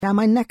Now,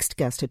 my next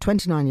guest, at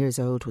 29 years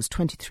old, was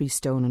 23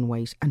 stone in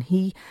weight, and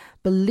he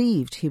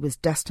believed he was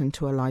destined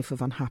to a life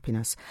of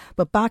unhappiness.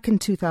 But back in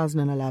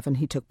 2011,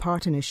 he took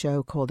part in a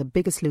show called The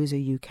Biggest Loser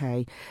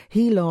UK.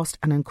 He lost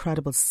an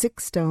incredible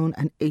 6 stone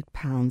and 8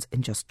 pounds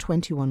in just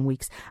 21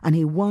 weeks, and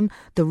he won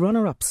the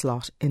runner-up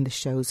slot in the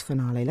show's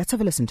finale. Let's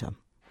have a listen to him.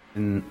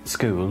 In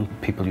school,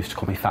 people used to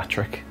call me Fat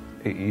Trick.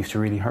 It used to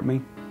really hurt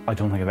me. I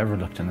don't think I've ever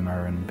looked in the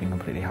mirror and been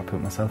completely happy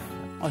with myself.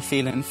 I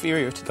feel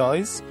inferior to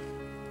guys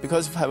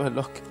because of how I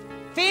look.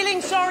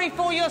 Feeling sorry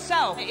for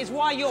yourself is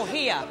why you're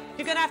here.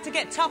 You're going to have to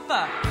get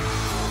tougher.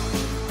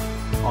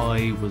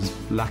 I was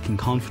lacking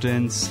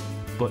confidence,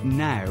 but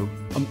now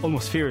I'm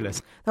almost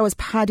fearless. That was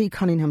Paddy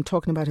Cunningham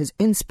talking about his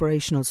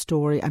inspirational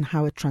story and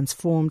how it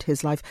transformed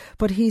his life.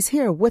 But he's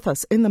here with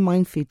us in the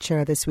Mindfeed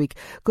chair this week.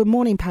 Good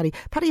morning, Paddy.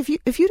 Paddy,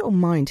 if you don't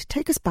mind,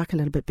 take us back a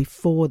little bit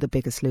before The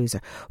Biggest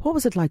Loser. What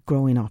was it like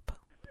growing up?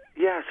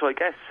 Yeah, so I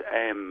guess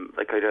I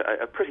had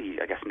a pretty,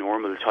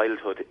 normal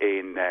childhood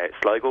in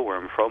Sligo, where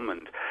I'm from,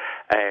 and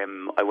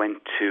I went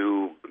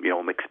to,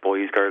 mixed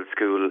boys-girls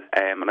school,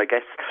 and I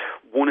guess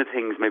one of the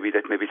things maybe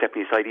set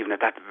me aside even at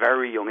that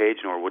very young age,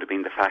 would have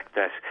been the fact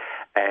that,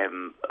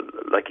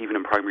 even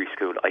in primary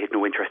school, I had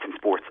no interest in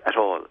sports at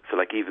all. So,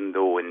 even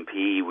though in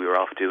PE we were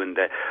off doing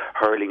the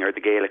hurling or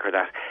the Gaelic or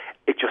that,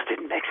 it just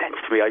didn't make sense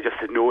to me. I just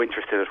had no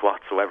interest in it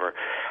whatsoever.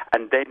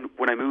 And then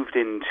when I moved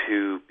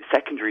into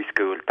secondary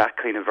school, that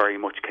kind of very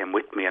much came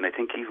with me. And I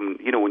think even,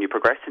 when you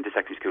progress into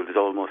secondary school, there's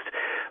almost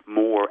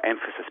more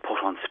emphasis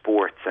put on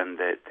sports and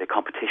the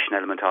competition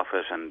element of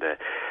it and,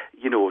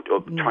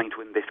 trying to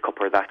win this cup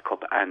or that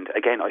cup. And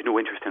again, I had no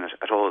interest in it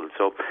at all.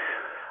 So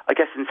I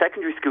guess in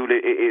secondary school,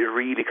 it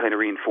really kind of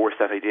reinforced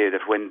that idea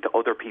that when the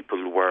other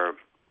people were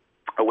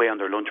away on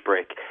their lunch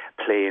break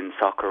playing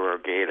soccer or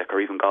Gaelic or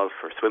even golf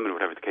or swimming,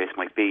 whatever the case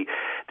might be,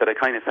 that I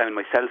kind of found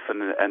myself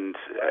and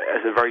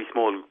as a very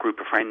small group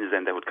of friends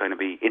then that would kind of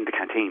be in the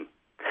canteen.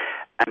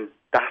 And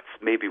that's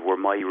maybe where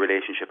my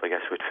relationship, I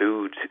guess, with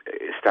food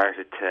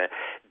started to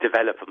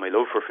develop, and my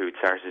love for food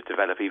started to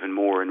develop even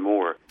more and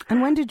more.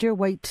 And when did your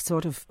weight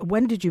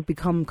when did you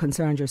become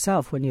concerned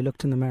yourself when you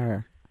looked in the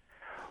mirror?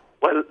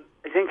 Well,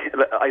 I think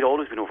I'd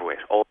always been overweight,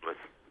 always.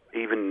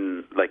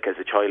 Even as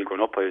a child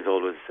growing up, I was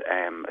always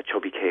a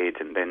chubby kid,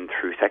 and then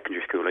through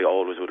secondary school I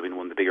always would have been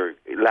one of the bigger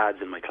lads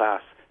in my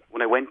class.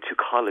 When I went to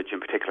college in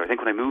particular, I think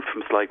when I moved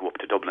from Sligo up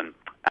to Dublin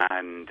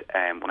and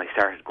when I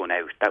started going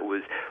out, that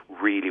was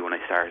really when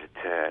I started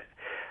to,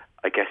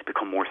 I guess,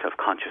 become more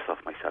self-conscious of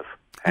myself.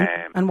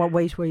 And what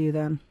weight were you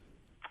then?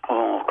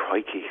 Oh,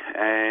 crikey.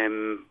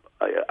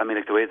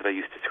 The way that I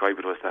used to describe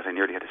it was that I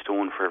nearly had a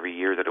stone for every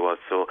year that it was.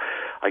 So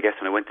I guess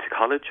when I went to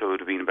college, I would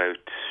have been about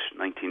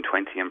 19,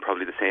 20 and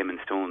probably the same in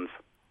stones.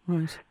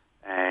 Right.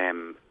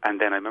 And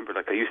then I remember,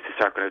 I used to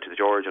start going out to the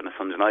George on a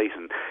Sunday night,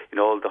 and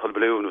all the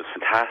hullabaloo was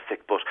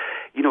fantastic. But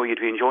you'd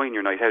be enjoying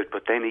your night out.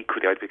 But then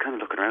equally, I'd be kind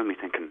of looking around me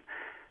thinking,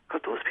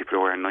 God, those people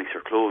are wearing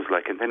nicer clothes.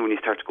 And then when you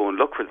start to go and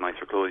look for the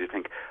nicer clothes, you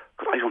think,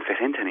 God, I don't fit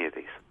into any of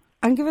these.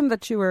 And given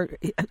that you were,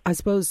 I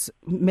suppose,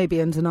 maybe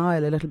in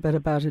denial a little bit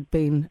about it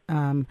being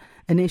an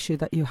issue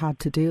that you had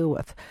to deal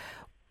with,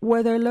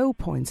 were there low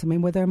points?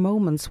 Were there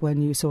moments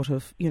when you sort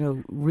of,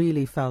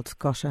 really felt,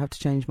 gosh, I have to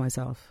change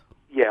myself?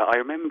 Yeah, I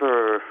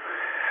remember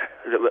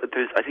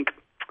there's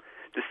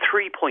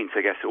 3 points,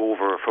 I guess,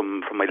 over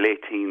from my late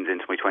teens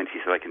into my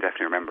 20s that I can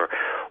definitely remember.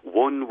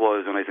 One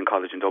was when I was in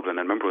college in Dublin.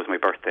 I remember it was my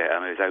birthday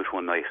and I was out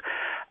one night.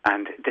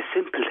 And the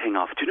simple thing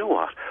of, do you know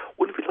what?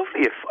 Wouldn't it be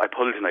lovely if I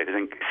pulled tonight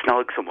and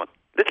snog someone?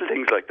 Little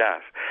things like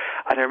that.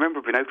 And I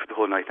remember being out for the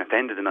whole night, and at the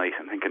end of the night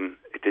I'm thinking,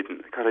 I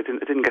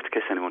didn't get to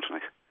kiss anyone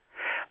tonight.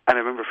 And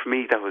I remember for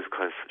me that was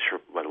because,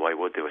 why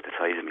would they with the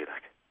size of me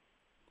like?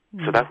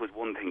 So that was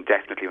one thing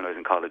definitely when I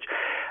was in college.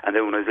 And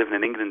then when I was living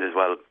in England as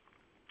well,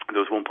 there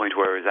was one point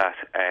where I was at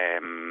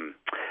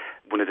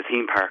one of the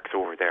theme parks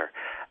over there,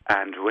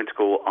 and we went to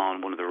go on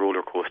one of the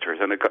roller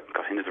coasters, and I got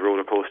into the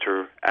roller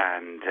coaster,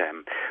 and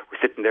we're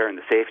sitting there and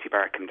the safety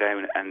bar came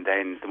down, and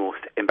then the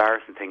most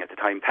embarrassing thing at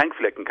the time,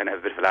 thankfully I can kind of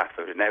have a bit of a laugh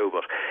about it now,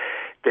 but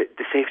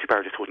the safety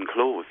bar just wouldn't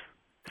close.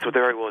 So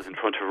there I was in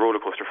front of a roller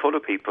coaster full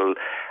of people,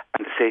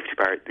 and the safety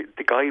bar,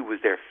 the guy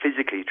was there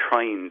physically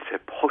trying to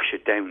push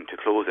it down to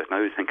close it, and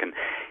I was thinking,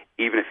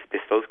 even if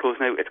this does close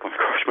now, it's going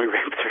to crush my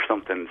ribs or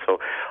something. So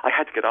I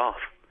had to get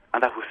off. And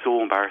that was so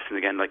embarrassing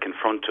again, in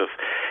front of,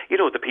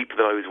 the people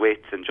that I was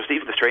with and just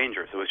even the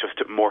strangers. It was just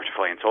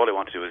mortifying. So all I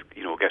wanted to do was,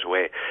 get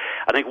away.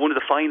 I think one of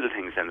the final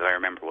things then that I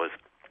remember was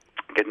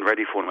getting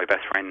ready for one of my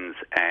best friends'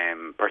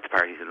 birthday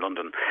parties in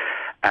London.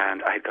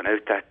 And I had gone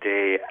out that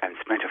day and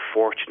spent a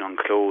fortune on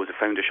clothes. I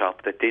found a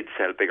shop that did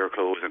sell bigger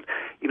clothes and,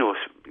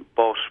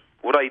 bought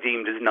what I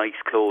deemed as nice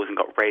clothes and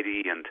got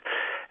ready. And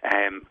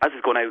as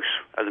it's gone out,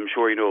 as I'm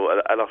sure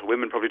a lot of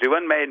women probably do,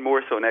 and men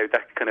more so now,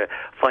 that kind of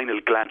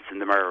final glance in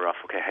the mirror of,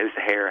 okay, how's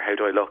the hair? How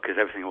do I look? Is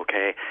everything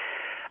okay?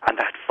 And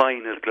that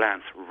final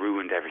glance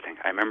ruined everything.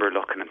 I remember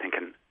looking and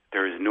thinking,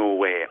 there is no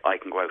way I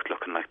can go out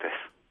looking like this.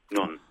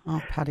 None.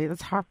 Oh, Paddy,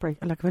 that's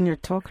heartbreaking. When you're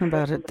talking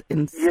about it.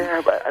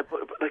 Yeah, but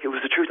it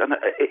was the truth. And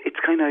it's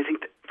kind of, I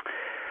think,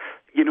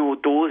 you know,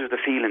 those are the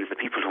feelings that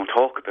people don't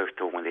talk about,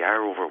 though, when they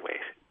are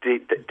overweight.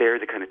 They're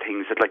the kind of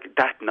things that, like,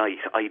 that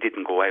night I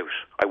didn't go out.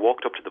 I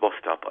walked up to the bus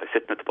stop, I was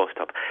sitting at the bus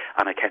stop,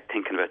 and I kept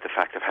thinking about the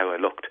fact of how I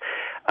looked.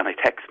 And I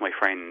texted my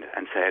friend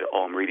and said,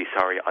 "Oh, I'm really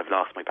sorry, I've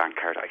lost my bank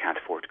card, I can't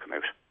afford to come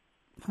out."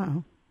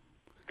 Oh.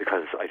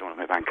 Because I don't have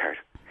my bank card.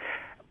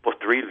 But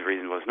the real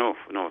reason was, no,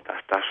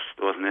 that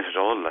wasn't it at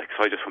all. Like,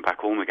 so I just went back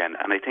home again.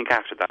 And I think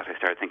after that I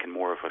started thinking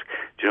more of it.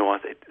 Do you know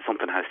what?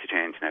 Something has to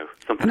change now.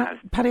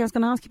 Paddy, I was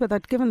going to ask you about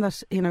that, given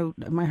that, you know,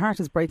 my heart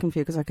is breaking for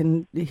you because I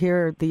can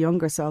hear the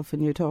younger self in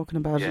you talking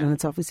about it, and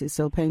it's obviously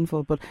still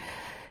painful. But,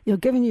 you know,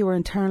 given you were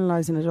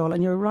internalising it all,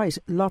 and you're right,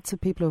 lots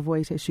of people with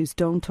weight issues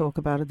don't talk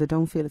about it. They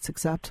don't feel it's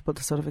acceptable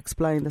to sort of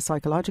explain the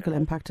psychological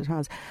impact it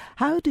has.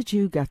 How did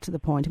you get to the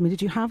point? I mean,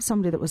 did you have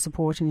somebody that was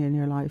supporting you in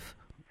your life?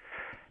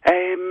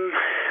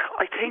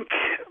 I think,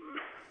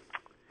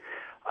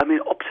 I mean,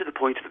 up to the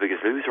point of The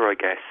Biggest Loser, I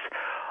guess,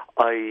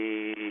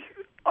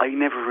 I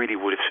never really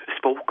would have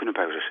spoken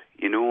about it,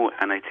 you know,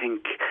 and I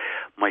think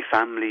my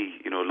family,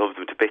 you know, loved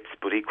them to bits,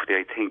 but equally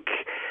I think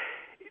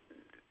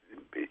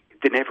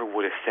they never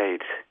would have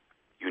said,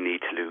 "You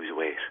need to lose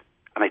weight."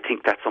 And I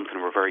think that's something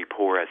we're very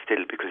poor at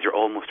still, because you're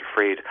almost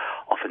afraid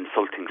of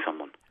insulting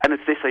someone. And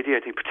it's this idea,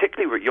 I think,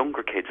 particularly with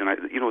younger kids, and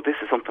this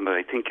is something that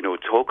I think, you know,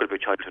 talking about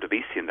childhood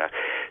obesity and that,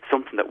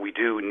 something that we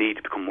do need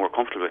to become more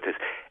comfortable with is,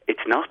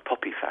 it's not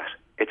puppy fat.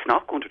 It's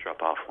not going to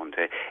drop off one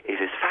day.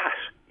 It is fat.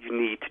 You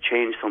need to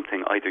change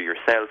something, either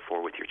yourself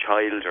or with your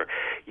child, or,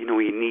 you know,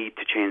 you need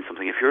to change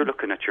something. If you're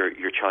looking at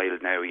your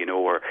child now, you know,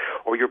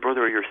 or your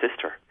brother or your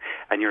sister,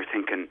 and you're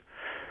thinking,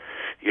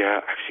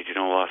 yeah, actually, do you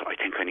know what? I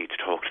think I need to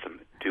talk to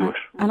them. Do it.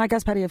 And I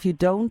guess, Paddy, if you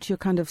don't, you're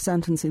kind of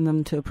sentencing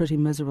them to a pretty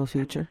miserable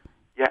future.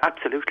 Yeah,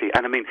 absolutely.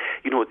 And I mean,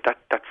 you know, that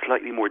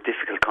slightly more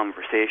difficult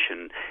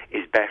conversation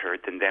is better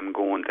than them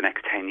going the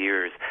next 10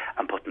 years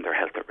and putting their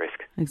health at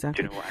risk.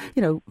 Exactly. Do you know,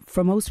 you know,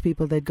 for most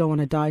people, they'd go on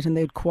a diet and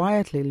they'd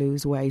quietly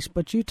lose weight,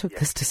 but you took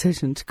this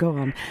decision to go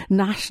on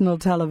national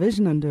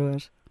television and do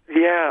it.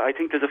 Yeah, I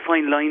think there's a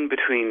fine line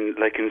between,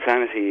 like,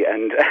 insanity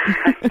and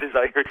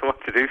desire to want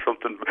to do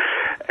something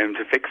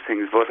to fix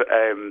things. But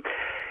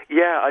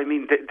yeah, I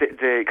mean,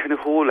 the kind of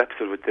whole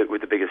episode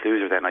with the Biggest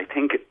Loser. Then I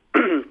think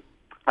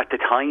at the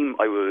time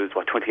I was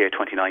 28,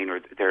 29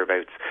 or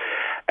thereabouts,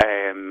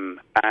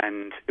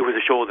 and it was a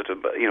show that,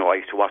 you know, I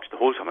used to watch the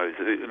whole time. I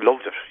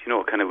loved it. You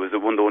know, kind of was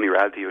one of the only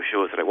reality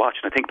shows that I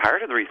watched. And I think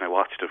part of the reason I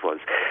watched it was,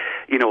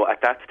 you know,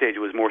 at that stage it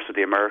was more so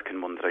the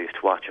American one that I used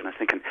to watch, and I was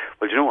thinking,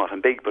 well, do you know what,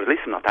 I'm big, but at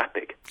least I'm not that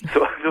big.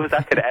 So there was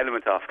that kind of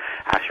element of,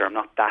 sure, I'm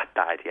not that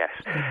bad yet.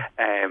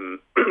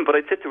 But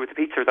I'd sit there with the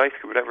pizza or the ice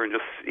cream or whatever and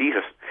just eat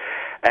it.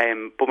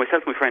 But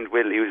myself and my friend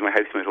Will, he was my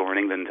housemate over in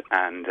England,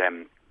 and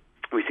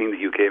we seen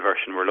the UK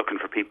version. We're looking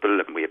for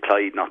people, and we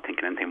applied, not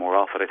thinking anything more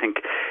of it. I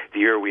think the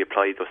year we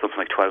applied there was something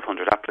like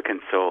 1,200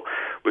 applicants, so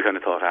we kind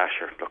of thought,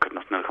 sure, look,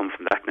 nothing will come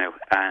from that now.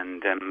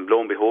 And lo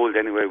and behold,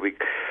 anyway, we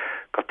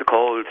got the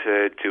call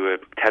to do a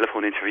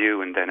telephone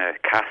interview, and then a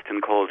casting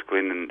call to go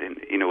in,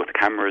 and you know, with the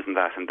cameras and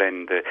that, and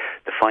then the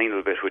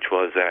final bit, which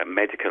was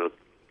medical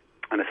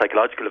and a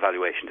psychological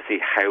evaluation to see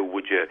how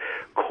would you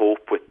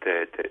cope with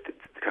the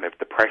kind of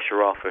the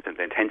pressure of it and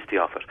the intensity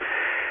of it.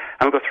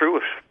 And we got through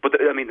it. But,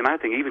 I mean, the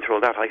mad thing, even through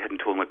all that, I hadn't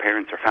told my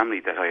parents or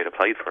family that I had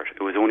applied for it.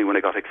 It was only when I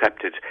got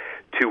accepted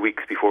 2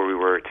 weeks before we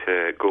were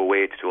to go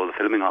away to do all the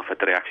filming of it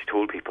that I actually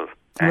told people.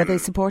 Were they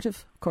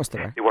supportive? Of course they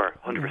were. They were,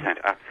 100%,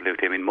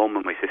 absolutely. I mean, Mum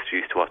and my sister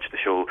used to watch the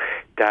show.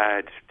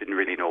 Dad didn't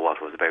really know what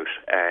it was about.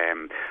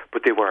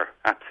 But they were,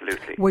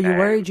 absolutely. Were you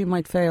worried you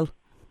might fail?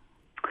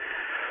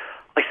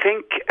 I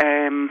think...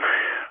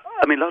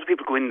 I mean, a lot of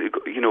people go in,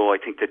 you know, I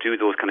think they do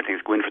those kind of things,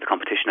 go in for the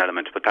competition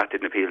element, but that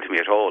didn't appeal to me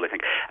at all. I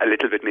think a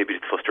little bit maybe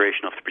the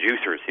frustration of the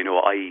producers. You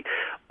know,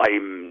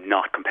 I'm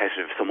not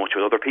competitive so much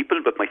with other people,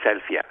 but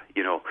myself, yeah,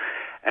 you know.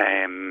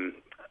 And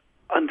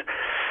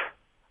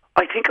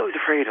I think I was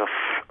afraid of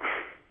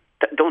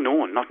not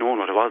knowing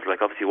what it was. Like,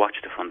 obviously you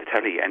watched it on the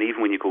telly, and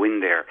even when you go in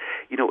there,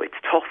 you know, it's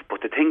tough,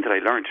 but the thing that I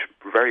learned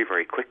very,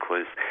 very quick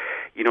was,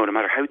 you know, no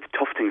matter how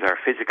tough things are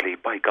physically,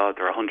 by God,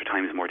 they're 100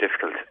 times more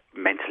difficult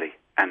mentally.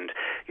 And,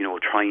 you know,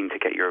 trying to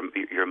get your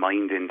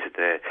mind into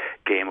the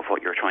game of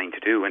what you're trying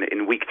to do. And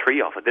in week 3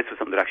 of it, this was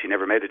something that actually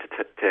never made it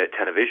to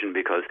television,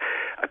 because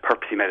I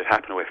purposely made it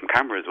happen away from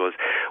cameras, was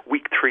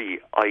week 3,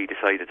 I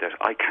decided that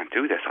I can't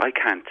do this. I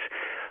can't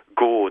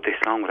go this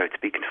long without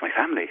speaking to my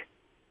family.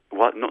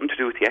 Nothing to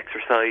do with the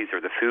exercise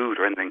or the food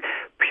or anything,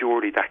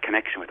 purely that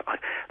connection with,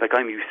 like,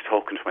 I'm used to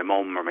talking to my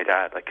mum or my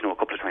dad, like, you know, a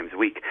couple of times a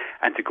week,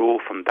 and to go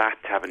from that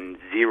to having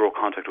zero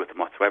contact with them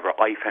whatsoever,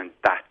 I found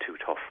that too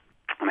tough.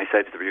 And I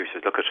said to the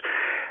producers, look,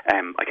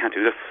 I can't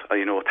do this.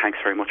 You know, thanks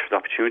very much for the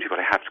opportunity, but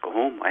I have to go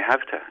home. I have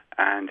to.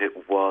 And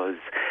it was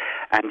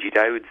Angie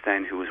Dowds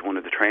then, who was one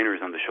of the trainers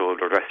on the show.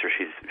 The rest of her,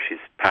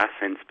 she's passed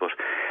since, but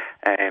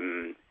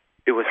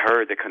it was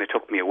her that kind of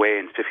took me away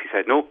and specifically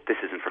said, no, this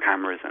isn't for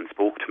cameras, and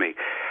spoke to me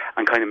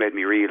and kind of made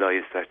me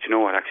realise that, you know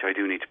what, actually I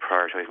do need to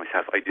prioritise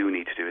myself. I do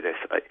need to do this.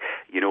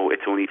 You know,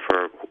 it's only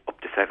for up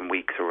to 7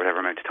 weeks or whatever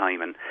amount of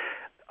time, and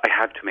I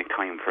have to make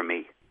time for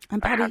me.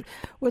 And Paddy,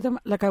 with them,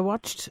 like I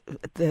watched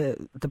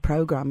the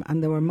programme,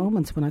 and there were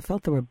moments when I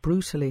felt they were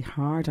brutally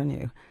hard on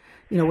you.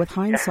 You know, with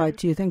hindsight,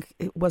 do you think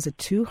was it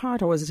too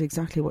hard, or was it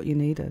exactly what you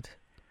needed?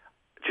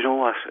 Do you know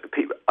what?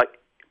 I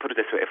put it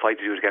this way: if I had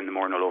to do it again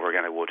tomorrow and all over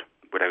again, I would,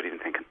 without even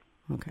thinking.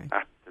 Okay.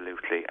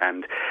 Absolutely.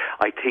 And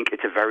I think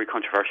it's a very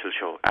controversial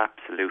show.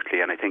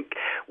 Absolutely. And I think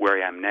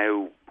where I am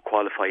now,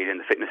 qualified in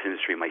the fitness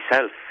industry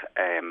myself,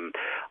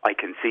 I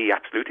can see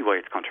absolutely why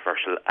it's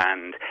controversial,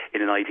 and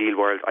in an ideal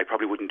world I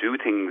probably wouldn't do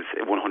things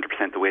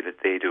 100% the way that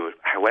they do it.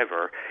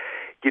 However,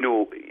 you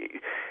know,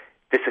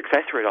 the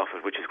success rate of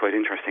it, which is quite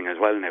interesting as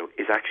well now,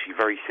 is actually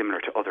very similar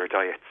to other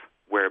diets,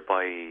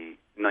 whereby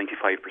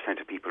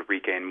 95% of people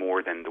regain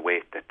more than the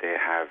weight that they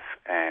have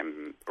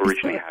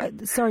originally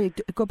had. Sorry,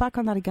 go back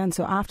on that again.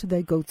 So after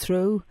they go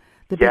through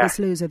the Biggest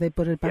Loser, they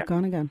put it back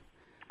on again?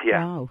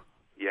 Yeah. Wow.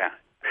 Yeah.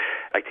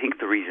 I think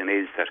the reason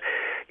is that,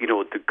 you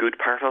know, the good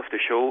part of the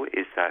show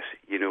is that,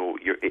 you know,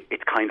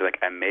 it's kind of like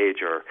a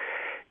major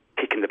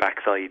kick in the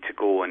backside to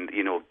go and,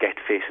 you know, get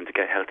fit and to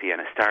get healthy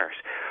and a start.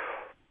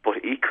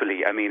 But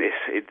equally, I mean,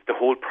 the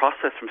whole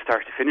process from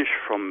start to finish,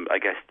 from, I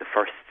guess, the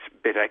first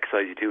bit of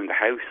exercise you do in the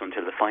house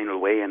until the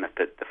final weigh-in at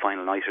the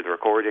final night of the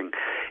recording,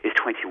 is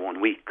 21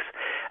 weeks.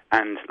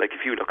 And, like,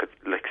 if you look at,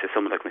 like, say,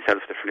 someone like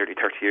myself that for nearly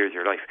 30 years of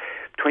your life,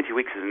 20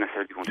 weeks isn't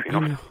necessarily going to be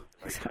enough. I know,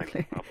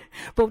 exactly.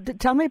 But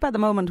tell me about the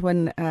moment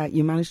when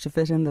you managed to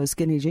fit in those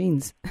skinny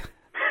jeans.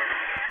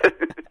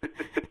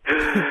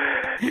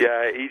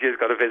 Yeah, EJ's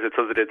got a visit,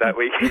 so they did that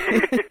week.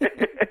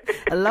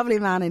 A lovely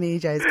man in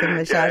EJ's, give him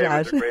a shout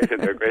out.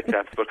 They're great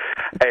chaps, but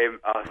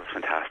it was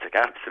fantastic,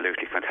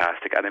 absolutely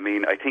fantastic. And I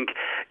mean, I think,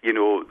 you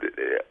know,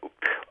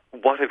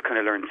 what I've kind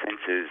of learned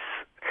since is,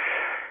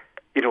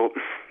 you know,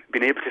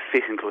 being able to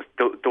fit in close,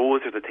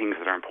 those are the things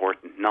that are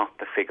important, not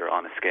the figure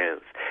on the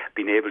scales.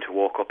 Being able to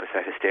walk up a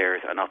set of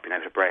stairs and not being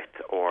out of breath,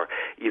 or,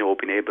 you know,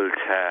 being able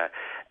to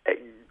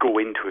go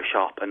into a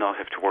shop and not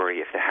have to worry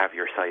if they have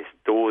your size.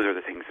 Those are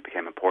the things that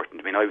became important.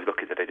 I mean, I was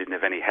lucky that I didn't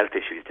have any health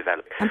issues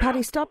develop. And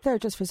Paddy, stop there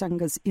just for a second,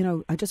 because, you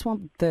know, I just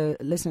want the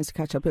listeners to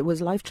catch up. It was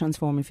life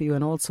transforming for you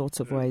in all sorts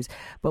of ways,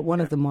 but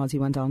one of them was you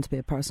went on to be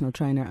a personal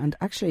trainer. And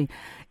actually,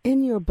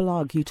 in your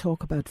blog, you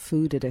talk about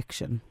food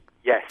addiction.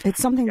 Yes.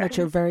 It's something that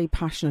you're very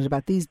passionate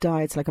about. These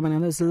diets, like, I mean, I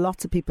know there's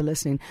lots of people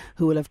listening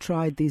who will have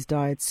tried these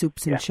diets,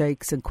 soups and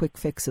shakes and quick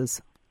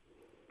fixes.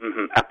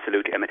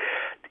 Absolutely. I mean,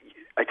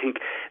 I think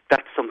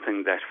that's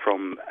something that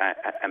from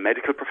a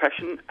medical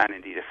profession and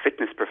indeed a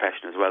fitness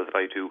profession as well that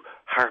I do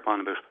harp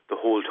on about the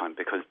whole time,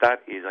 because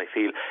that is, I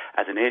feel,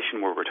 as a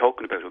nation where we're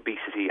talking about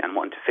obesity and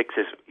wanting to fix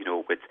it, you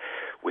know, with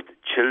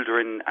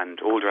children and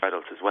older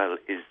adults as well,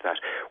 is that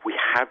we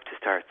have to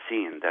start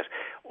seeing that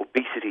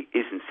obesity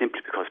isn't simply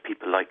because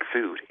people like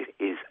food. It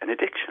is an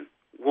addiction.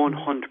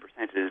 100%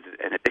 is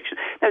an addiction.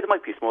 Now, there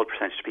might be a small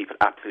percentage of people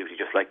absolutely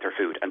just like their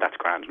food, and that's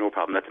grand, no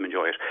problem, let them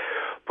enjoy it.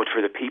 But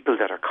for the people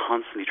that are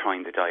constantly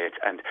trying the diet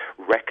and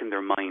wrecking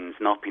their minds,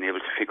 not being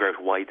able to figure out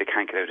why they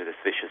can't get out of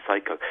this vicious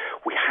cycle,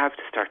 we have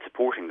to start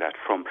supporting that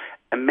from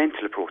a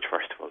mental approach,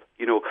 first of all.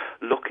 You know,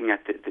 looking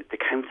at the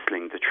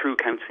counselling, the true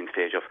counselling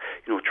stage of,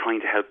 you know,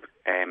 trying to help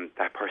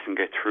that person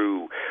get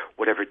through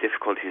whatever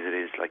difficulties it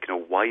is, like, you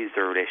know, why is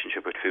their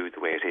relationship with food the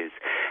way it is?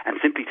 And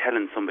simply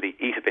telling somebody,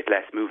 eat a bit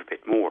less, move a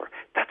bit more,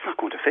 that's not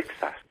going to fix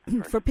that.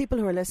 For people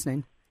who are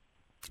listening,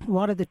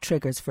 what are the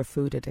triggers for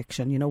food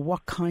addiction? You know,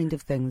 what kind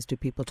of things do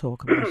people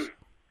talk about?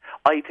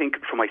 I think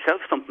for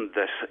myself, something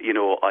that, you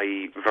know,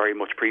 I very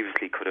much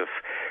previously could have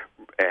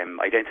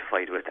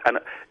identified with. And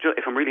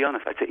if I'm really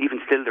honest, I'd say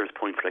even still there's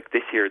points like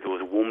this year, there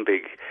was one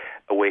big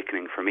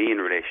awakening for me in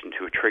relation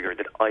to a trigger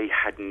that I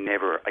had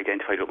never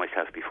identified with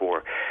myself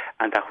before,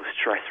 and that was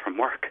stress from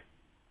work.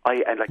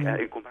 Going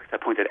back to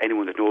that point, that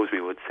anyone that knows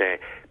me would say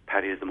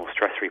Paddy is the most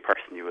stress-free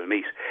person you will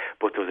meet.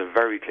 But there was a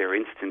very clear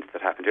instance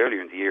that happened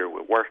earlier in the year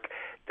with work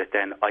that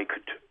then I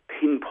could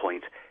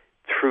pinpoint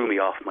threw me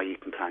off my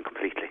eating plan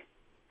completely.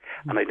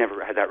 And I'd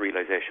never had that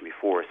realisation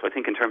before. So I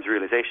think in terms of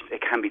realisation,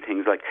 it can be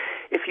things like,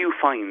 if you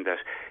find that,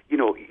 you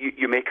know,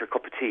 you make your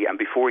cup of tea and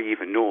before you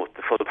even know it,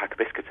 the full pack of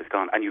biscuits is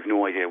gone and you've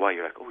no idea why,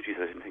 you're like, oh, geez,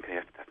 I didn't think I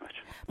ate that much.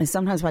 And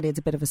sometimes, Paddy, it's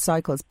a bit of a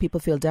cycle.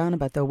 People feel down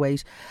about their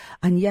weight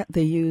and yet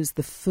they use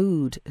the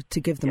food to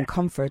give them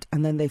comfort,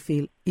 and then they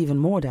feel even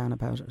more down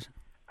about it.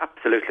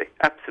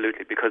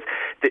 Absolutely, because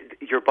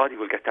your body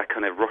will get that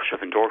kind of rush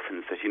of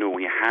endorphins that, you know,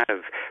 when you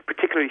have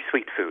particularly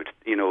sweet food,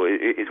 you know,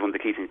 is one of the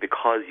key things,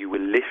 because you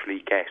will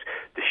literally get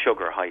the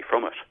sugar high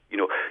from it. You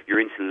know, your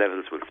insulin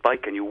levels will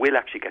spike and you will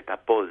actually get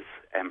that buzz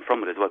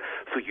from it as well.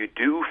 So you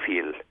do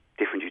feel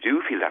different, you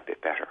do feel that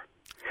bit better.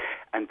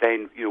 And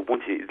then, you know,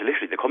 once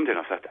literally they come down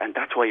off that, and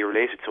that's why you're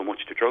related so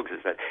much to drugs,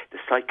 is that the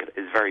cycle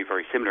is very,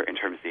 very similar in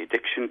terms of the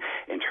addiction,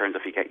 in terms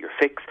of you get your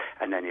fix,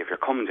 and then you have your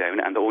come down,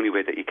 and the only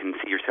way that you can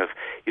see yourself,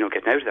 you know,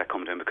 getting out of that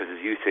come down, because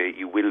as you say,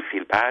 you will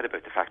feel bad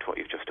about the fact what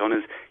you've just done,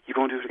 is you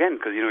go and do it again,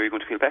 because, you know, you're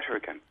going to feel better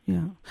again.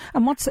 Yeah.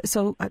 And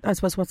I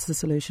suppose what's the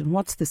solution?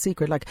 What's the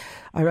secret? Like,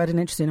 I read an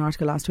interesting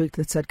article last week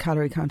that said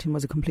calorie counting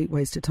was a complete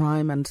waste of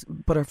time and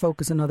put our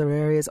focus in other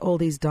areas. All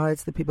these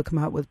diets that people come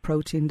out with,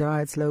 protein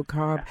diets, low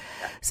carb.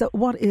 So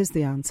what is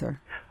the answer?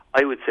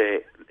 I would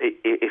say,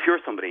 if you're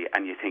somebody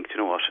and you think, you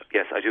know what,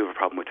 yes, I do have a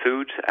problem with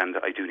food and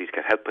I do need to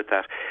get help with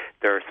that,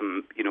 there are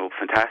some,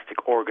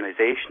 fantastic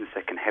organisations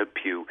that can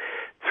help you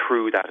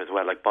through that as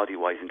well, like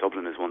Bodywise in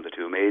Dublin is one that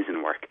do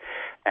amazing work.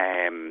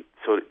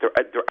 So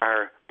there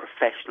are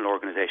professional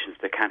organisations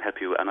that can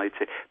help you, and I'd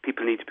say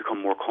people need to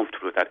become more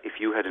comfortable with that. If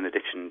you had an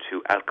addiction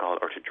to alcohol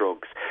or to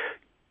drugs,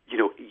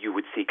 you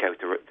would seek out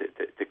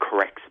the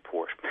correct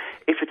support.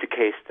 If it's a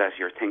case that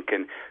you're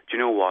thinking, do you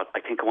know what, I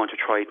think I want to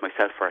try it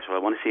myself first, or I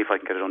want to see if I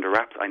can get it under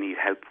wraps, I need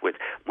help with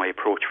my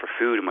approach for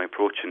food and my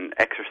approach in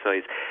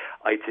exercise,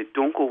 I'd say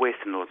don't go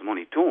wasting loads of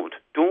money. Don't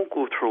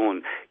go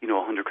throwing,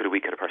 100 quid a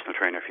week at a personal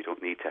trainer if you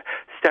don't need to.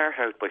 Start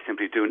out by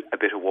simply doing a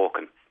bit of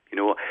walking.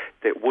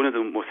 One of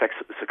the most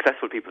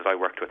successful people that I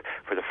worked with,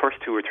 for the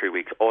first 2 or 3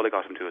 weeks, all I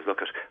got him to do is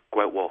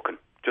go out walking.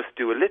 Just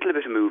do a little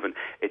bit of moving.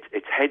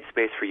 It's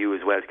headspace for you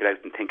as well to get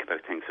out and think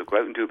about things. So go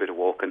out and do a bit of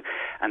walking.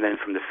 And then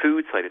from the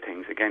food side of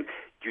things, again,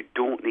 you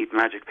don't need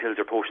magic pills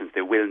or potions.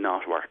 They will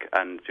not work.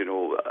 And,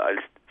 I'll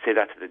say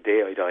that to the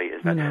day I die,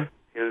 is that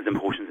pills and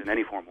potions in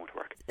any form won't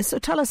work. So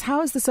tell us, how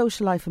has the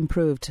social life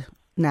improved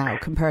now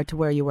compared to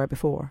where you were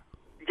before?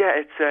 Yeah,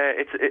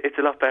 it's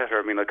a lot better.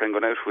 I mean, I'm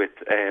going out with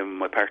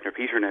my partner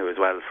Peter now as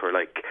well for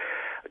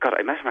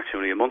I met him actually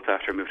only a month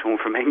after I moved home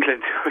from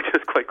England, which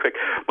was quite quick.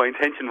 My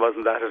intention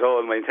wasn't that at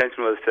all. My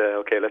intention was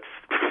to, let's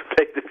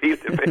play the field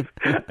a bit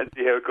and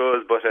see how it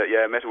goes. But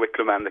I met a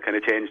Wicklow man that kind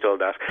of changed all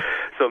that.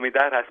 So, I mean,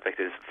 that aspect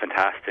is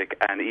fantastic.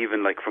 And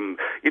even from,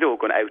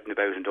 going out and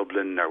about in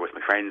Dublin or with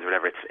my friends or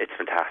whatever, it's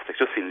fantastic.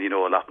 Just feeling,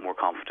 a lot more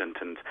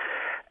confident and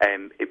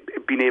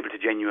being able to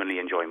genuinely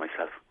enjoy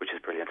myself, which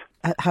is brilliant.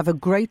 Have a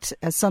great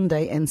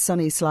Sunday in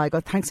sunny Sligo.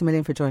 Thanks a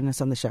million for joining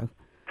us on the show.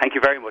 Thank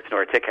you very much,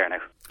 Nora. Take care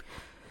now.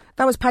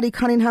 That was Paddy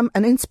Cunningham,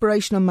 an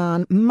inspirational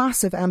man,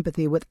 massive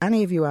empathy with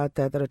any of you out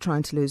there that are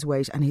trying to lose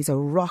weight, and he's a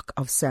rock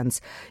of sense.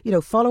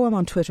 Follow him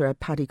on Twitter at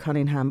Paddy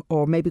Cunningham,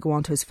 or maybe go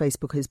onto his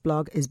Facebook. His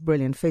blog is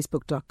brilliant,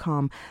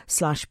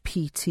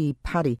 facebook.com/PTPaddy.